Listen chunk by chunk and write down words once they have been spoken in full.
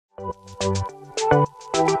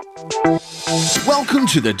Welcome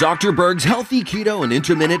to the Dr. Berg's Healthy Keto and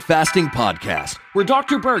Intermittent Fasting Podcast, where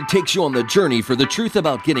Dr. Berg takes you on the journey for the truth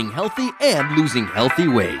about getting healthy and losing healthy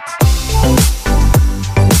weight.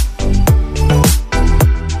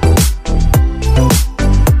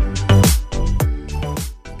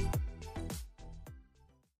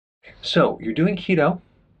 So you're doing keto,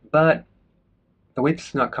 but the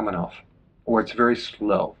weight's not coming off, or it's very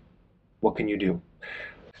slow. What can you do?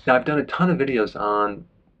 Now, I've done a ton of videos on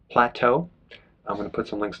plateau. I'm going to put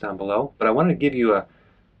some links down below, but I wanted to give you a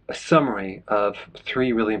summary of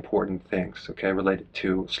 3 really important things, okay, related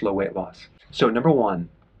to slow weight loss. So number 1,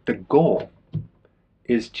 the goal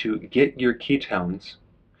is to get your ketones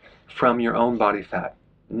from your own body fat,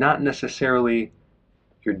 not necessarily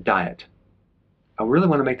your diet. I really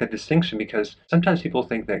want to make that distinction because sometimes people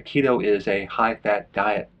think that keto is a high-fat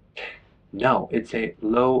diet. No, it's a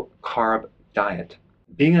low-carb diet.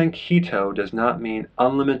 Being on keto does not mean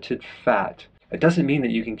unlimited fat. It doesn't mean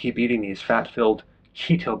that you can keep eating these fat-filled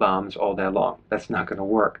keto bombs all day long. That's not going to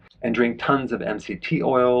work. And drink tons of MCT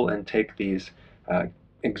oil and take these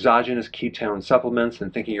exogenous ketone supplements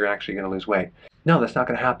and thinking you're actually going to lose weight. No, that's not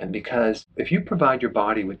going to happen, because if you provide your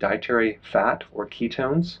body with dietary fat or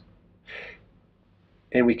ketones,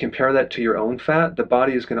 and we compare that to your own fat, the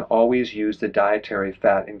body is going to always use the dietary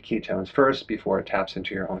fat and ketones first before it taps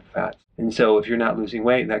into your own fat. And so if you're not losing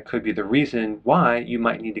weight, that could be the reason why you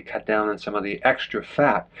might need to cut down on some of the extra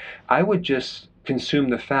fat. I would just consume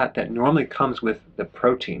the fat that normally comes with the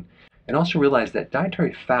protein. And also realize that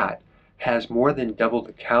dietary fat has more than double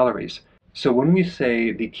the calories. So when we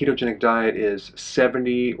say the ketogenic diet is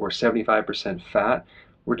 70 or 75% fat,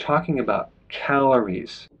 we're talking about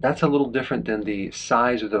calories. That's a little different than the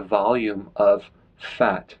size or the volume of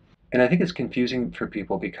fat. And I think it's confusing for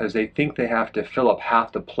people because they think they have to fill up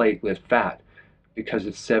half the plate with fat because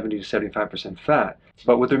it's 70 to 75% fat.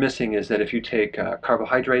 But what they're missing is that if you take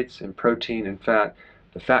carbohydrates and protein and fat,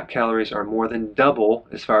 the fat calories are more than double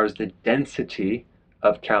as far as the density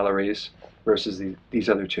of calories versus these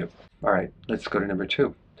other two. All right, let's go to number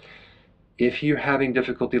 2. If you're having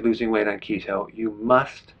difficulty losing weight on keto, you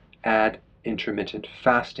must add intermittent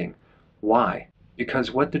fasting. Why?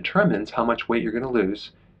 Because what determines how much weight you're going to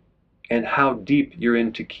lose and how deep you're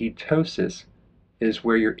into ketosis is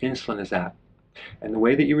where your insulin is at. And the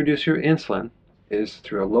way that you reduce your insulin is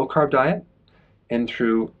through a low-carb diet and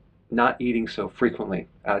through not eating so frequently,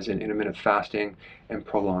 as in intermittent fasting and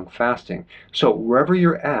prolonged fasting. So wherever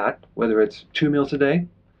you're at, whether it's 2 meals a day,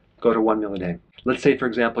 go to 1 meal a day. Let's say, for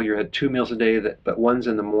example, you're at 2 meals a day, but one's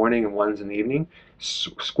in the morning and one's in the evening.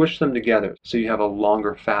 Squish them together so you have a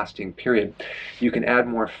longer fasting period. You can add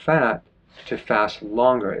more fat to fast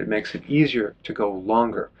longer. It makes it easier to go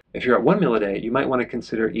longer. If you're at 1 meal a day, you might want to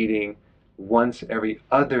consider eating once every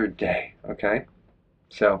other day, okay?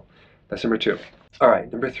 So that's number 2. All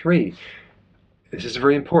right, number 3. This is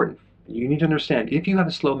very important. You need to understand, if you have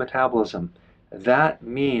a slow metabolism, that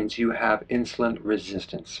means you have insulin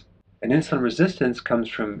resistance. And insulin resistance comes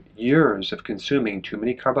from years of consuming too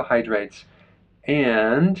many carbohydrates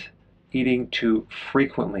and eating too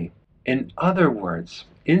frequently. In other words,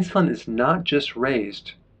 insulin is not just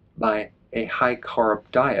raised by a high-carb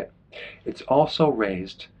diet. It's also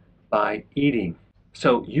raised by eating.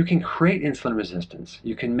 So you can create insulin resistance.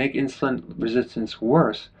 You can make insulin resistance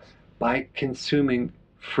worse by consuming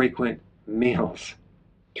frequent meals.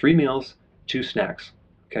 3 meals, 2 snacks.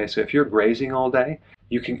 Okay, so if you're grazing all day,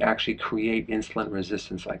 you can actually create insulin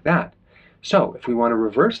resistance like that. So if we want to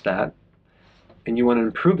reverse that, and you want to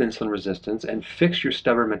improve insulin resistance and fix your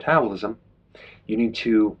stubborn metabolism, you need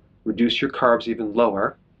to reduce your carbs even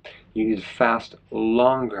lower. You need to fast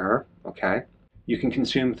longer, okay? You can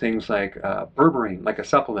consume things like berberine, like a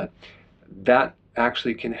supplement. That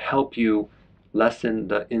actually can help you lessen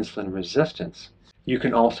the insulin resistance. You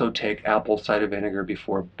can also take apple cider vinegar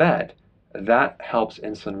before bed. That helps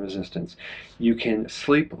insulin resistance. You can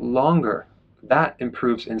sleep longer. That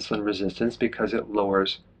improves insulin resistance because it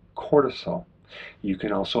lowers cortisol. You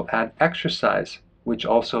can also add exercise, which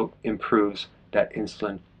also improves that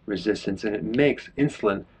insulin resistance, and it makes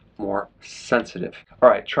insulin more sensitive. All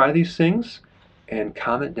right, try these things and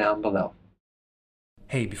comment down below.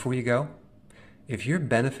 Hey, before you go, if you're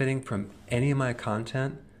benefiting from any of my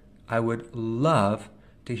content, I would love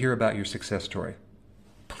to hear about your success story.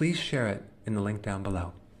 Please share it in the link down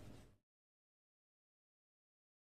below.